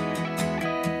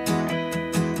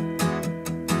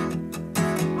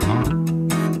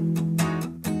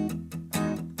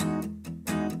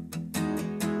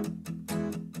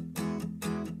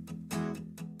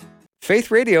 Faith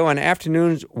Radio and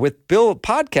Afternoons with Bill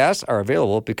podcasts are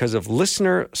available because of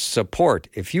listener support.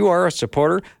 If you are a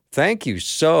supporter, thank you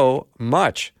so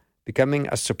much. Becoming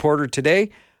a supporter today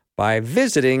by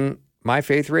visiting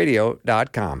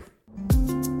myfaithradio.com.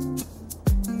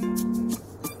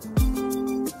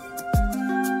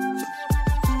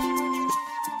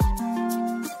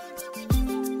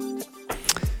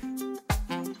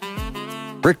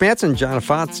 Rick Mattson and Jonna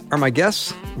Fantz are my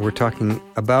guests. We're talking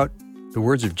about the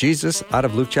words of Jesus out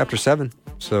of Luke chapter 7.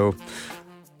 So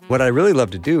what I really love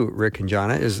to do, Rick and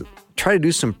Jonna, is try to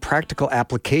do some practical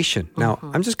application. Now,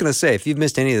 I'm just going to say, if you've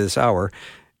missed any of this hour,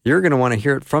 you're going to want to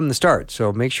hear it from the start.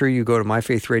 So make sure you go to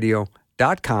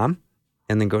myfaithradio.com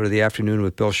and then go to the Afternoon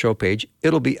with Bill show page.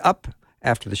 It'll be up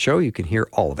after the show. You can hear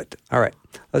all of it. All right,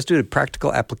 let's do the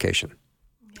practical application.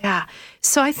 Yeah.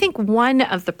 So I think one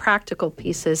of the practical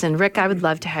pieces, and Rick, I would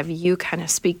love to have you kind of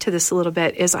speak to this a little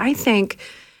bit, is I think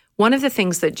one of the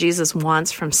things that Jesus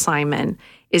wants from Simon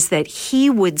is that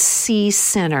he would see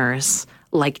sinners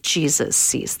like Jesus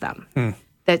sees them.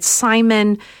 That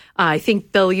Simon, I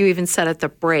think, Bill, you even said at the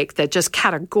break that just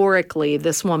categorically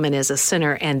this woman is a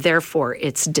sinner and therefore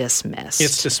it's dismissed.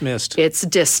 It's dismissed. It's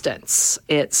distance.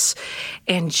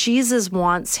 And Jesus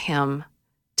wants him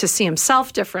to see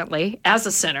himself differently as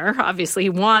a sinner. Obviously, he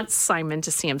wants Simon to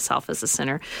see himself as a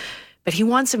sinner. But he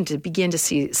wants him to begin to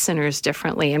see sinners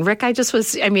differently. And Rick, not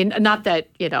that,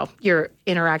 you're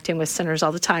interacting with sinners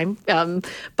all the time,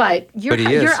 but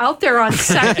you're out there on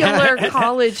secular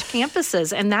college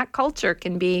campuses, and that culture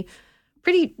can be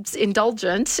pretty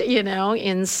indulgent,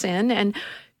 in sin. And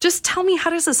just tell me, how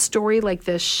does a story like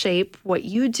this shape what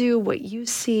you do, what you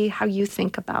see, how you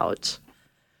think about?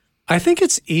 I think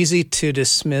it's easy to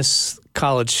dismiss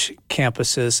college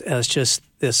campuses as just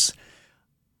this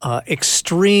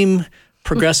extreme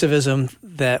progressivism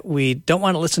that we don't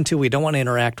want to listen to, we don't want to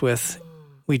interact with.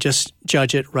 We just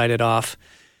judge it, write it off.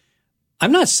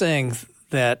 I'm not saying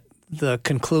that the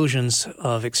conclusions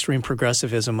of extreme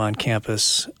progressivism on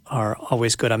campus are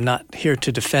always good. I'm not here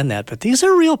to defend that, but these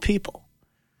are real people.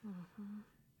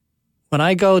 When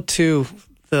I go to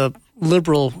the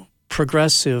liberal,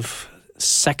 progressive,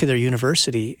 secular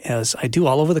university, as I do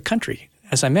all over the country,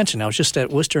 as I mentioned, I was just at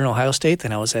Worcester and Ohio State,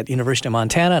 then I was at University of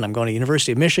Montana, and I'm going to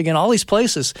University of Michigan, all these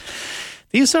places.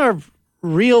 These are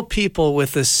real people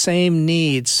with the same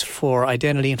needs for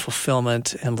identity and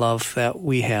fulfillment and love that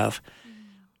we have.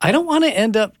 I don't want to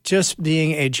end up just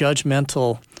being a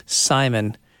judgmental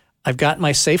Simon. I've got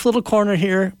my safe little corner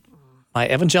here,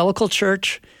 my evangelical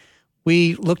church.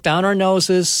 We look down our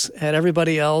noses at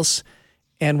everybody else,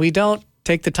 and we don't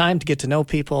take the time to get to know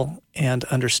people and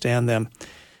understand them.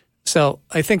 So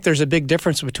I think there's a big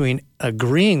difference between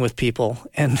agreeing with people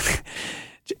and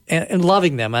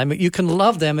loving them. I mean, you can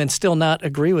love them and still not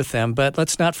agree with them, but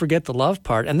let's not forget the love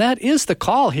part. And that is the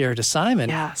call here to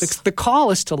Simon. Yes. The call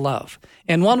is to love.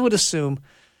 And one would assume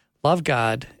love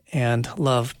God and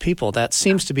love people. That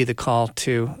seems to be the call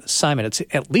to Simon. It's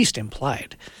at least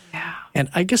implied. Yeah. And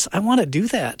I guess I want to do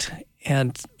that.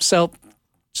 And so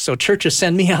churches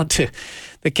send me out to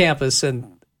the campus,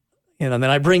 and then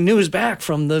I bring news back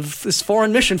from this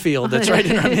foreign mission field that's right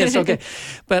in our midst. Okay,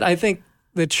 but I think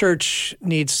the church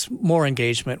needs more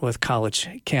engagement with college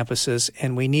campuses,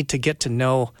 and we need to get to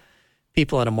know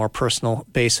people on a more personal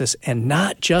basis and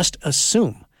not just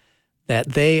assume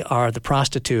that they are the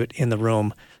prostitute in the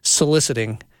room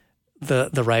soliciting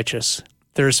the righteous.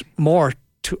 There's more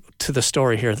to the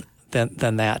story here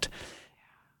than that.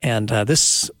 And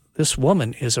this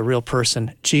woman is a real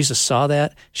person. Jesus saw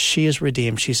that. She is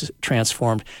redeemed. She's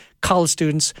transformed. College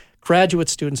students, graduate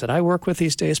students that I work with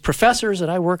these days, professors that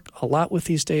I work a lot with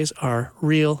these days are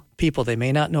real people. They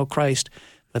may not know Christ,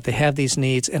 but they have these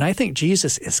needs. And I think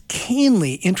Jesus is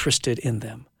keenly interested in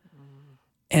them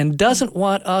and doesn't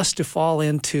want us to fall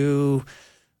into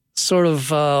sort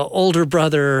of older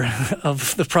brother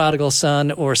of the prodigal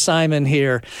son or Simon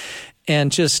here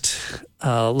and just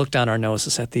look down our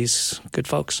noses at these good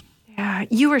folks. Yeah,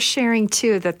 you were sharing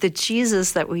too that the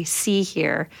Jesus that we see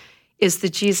here is the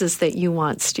Jesus that you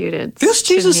want students This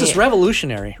to Jesus meet. is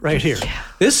revolutionary right here. Yeah.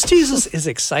 This Jesus is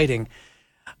exciting.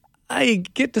 I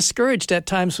get discouraged at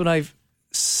times when I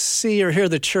see or hear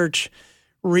the church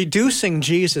reducing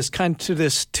Jesus kind of to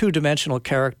this two-dimensional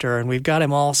character, and we've got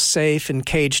him all safe and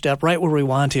caged up right where we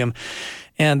want him.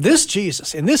 And this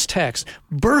Jesus, in this text,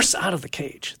 bursts out of the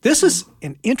cage. This is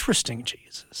an interesting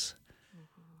Jesus.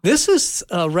 This is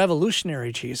a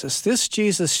revolutionary Jesus. This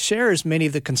Jesus shares many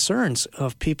of the concerns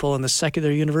of people in the secular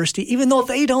university, even though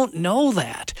they don't know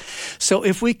that. So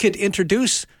if we could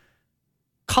introduce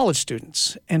college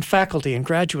students and faculty and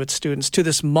graduate students to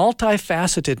this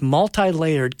multifaceted,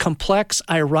 multi-layered, complex,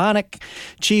 ironic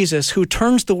Jesus who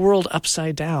turns the world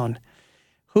upside down,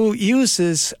 who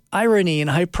uses irony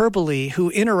and hyperbole,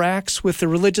 who interacts with the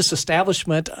religious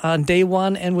establishment on day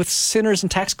one and with sinners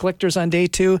and tax collectors on day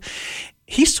two,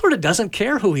 he sort of doesn't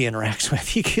care who he interacts with.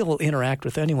 He'll interact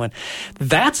with anyone.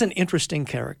 That's an interesting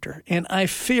character. And I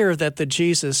fear that the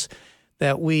Jesus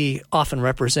that we often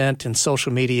represent in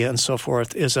social media and so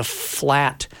forth is a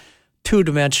flat,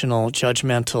 two-dimensional,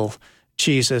 judgmental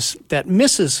Jesus that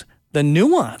misses the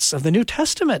nuance of the New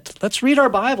Testament. Let's read our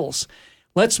Bibles.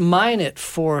 Let's mine it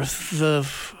for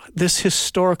this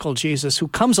historical Jesus who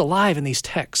comes alive in these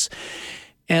texts.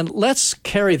 And let's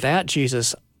carry that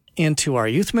Jesus into our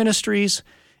youth ministries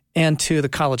and to the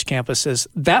college campuses.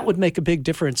 That would make a big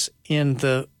difference in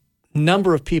the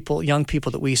number of people, young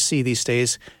people that we see these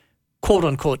days, quote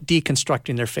unquote,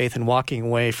 deconstructing their faith and walking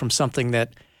away from something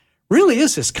that really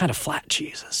is this kind of flat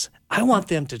Jesus. I want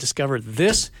them to discover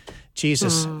this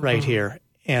Jesus right here.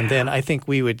 And then I think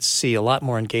we would see a lot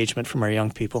more engagement from our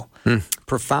young people.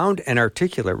 Profound and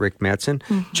articulate, Rick Mattson.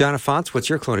 Jonna Fantz, what's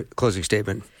your closing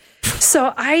statement?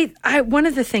 So I one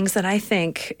of the things that I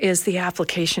think is the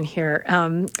application here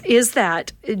is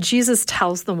that Jesus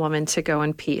tells the woman to go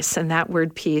in peace, and that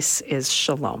word peace is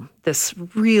shalom. This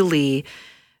really,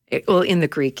 well, in the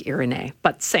Greek, irene,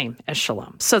 but same as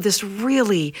shalom. So this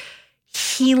really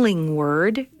healing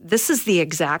word, this is the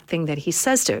exact thing that he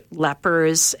says to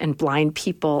lepers and blind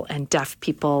people and deaf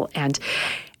people. And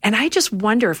I just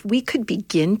wonder if we could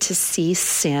begin to see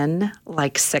sin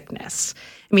like sickness.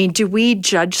 I mean, do we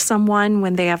judge someone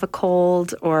when they have a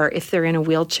cold, or if they're in a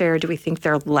wheelchair, do we think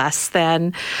they're less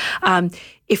than?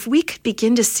 If we could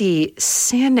begin to see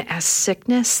sin as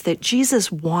sickness that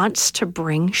Jesus wants to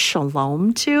bring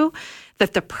shalom to,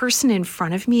 that the person in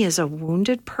front of me is a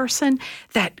wounded person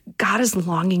that God is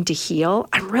longing to heal,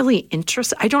 I'm really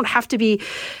interested. I don't have to be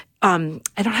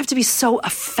so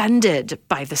offended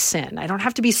by the sin. I don't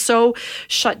have to be so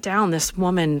shut down. This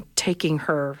woman taking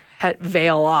her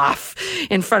veil off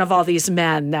in front of all these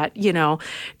men that,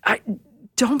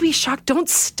 don't be shocked. Don't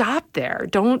stop there.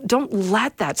 Don't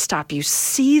let that stop you.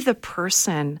 See the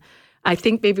person. I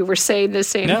think maybe we're saying the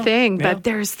same thing, but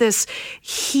there's this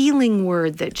healing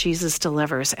word that Jesus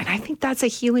delivers. And I think that's a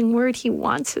healing word he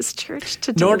wants his church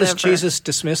to deliver. Nor does Jesus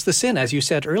dismiss the sin, as you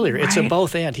said earlier. Right. It's a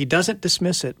both and. He doesn't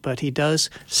dismiss it, but he does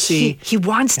see. He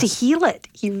wants to heal it.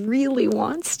 He really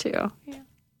wants to. Yeah.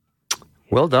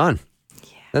 Well done.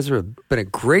 Yeah. That's been a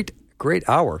great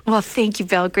hour. Well, thank you,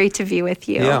 Bill. Great to be with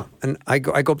you. Yeah, and I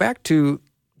go back to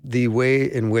the way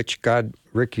in which God,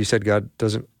 Rick, you said God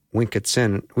doesn't wink at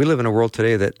sin. We live in a world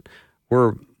today that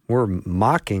we're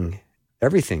mocking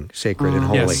everything sacred and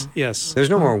holy. Yes. There's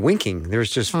no more winking.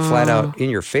 There's just flat out in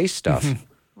your face stuff.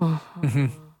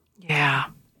 Yeah.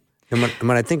 And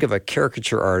when I think of a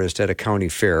caricature artist at a county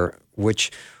fair,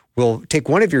 which will take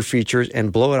one of your features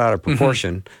and blow it out of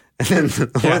proportion, and then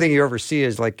the only thing you ever see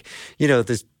is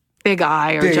this big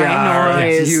eye or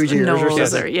giant nose, huge ears or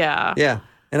something. Yeah.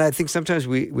 And I think sometimes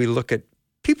we look at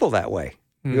people that way.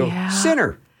 You go,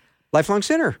 sinner. Lifelong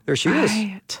sinner. There she is.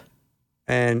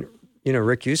 And,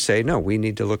 Rick, you say, no, we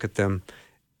need to look at them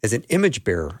as an image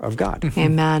bearer of God.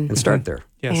 Amen. And start there.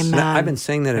 Yes. Amen. I've been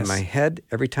saying that in my head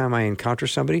every time I encounter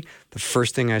somebody. The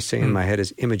first thing I say in my head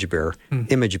is image bearer,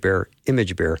 image bearer,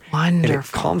 image bearer. Wonderful. And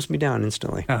it calms me down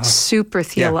instantly. Super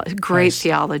great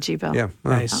theology, Bill. Yeah.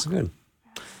 Nice. Good.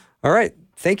 All right.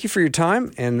 Thank you for your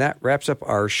time, and that wraps up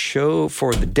our show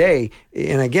for the day.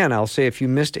 And again, I'll say if you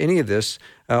missed any of this,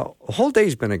 the whole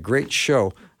day's been a great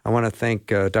show. I want to thank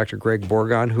Dr. Greg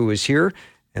Borgon, who is here,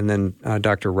 and then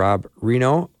Dr. Rob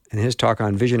Reno and his talk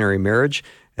on visionary marriage,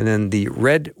 and then the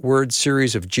Red Word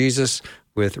series of Jesus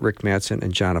with Rick Mattson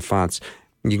and Jonna Fantz.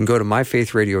 You can go to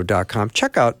myfaithradio.com,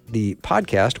 check out the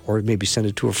podcast, or maybe send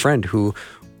it to a friend who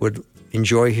would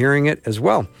enjoy hearing it as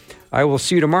well. I will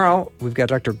see you tomorrow. We've got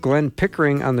Dr. Glenn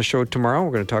Pickering on the show tomorrow.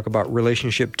 We're going to talk about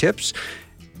relationship tips,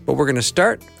 but we're going to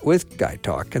start with Guy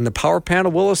Talk. And the power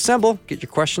panel will assemble. Get your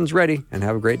questions ready and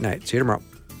have a great night. See you tomorrow.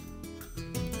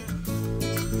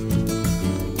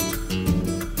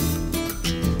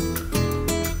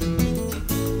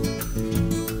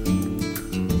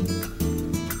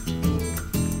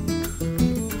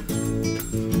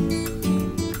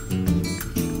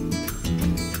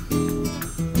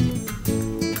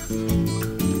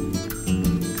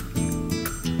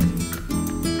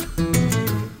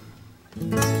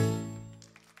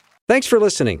 Thanks for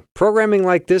listening. Programming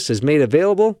like this is made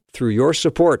available through your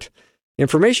support.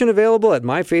 Information available at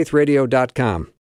myfaithradio.com.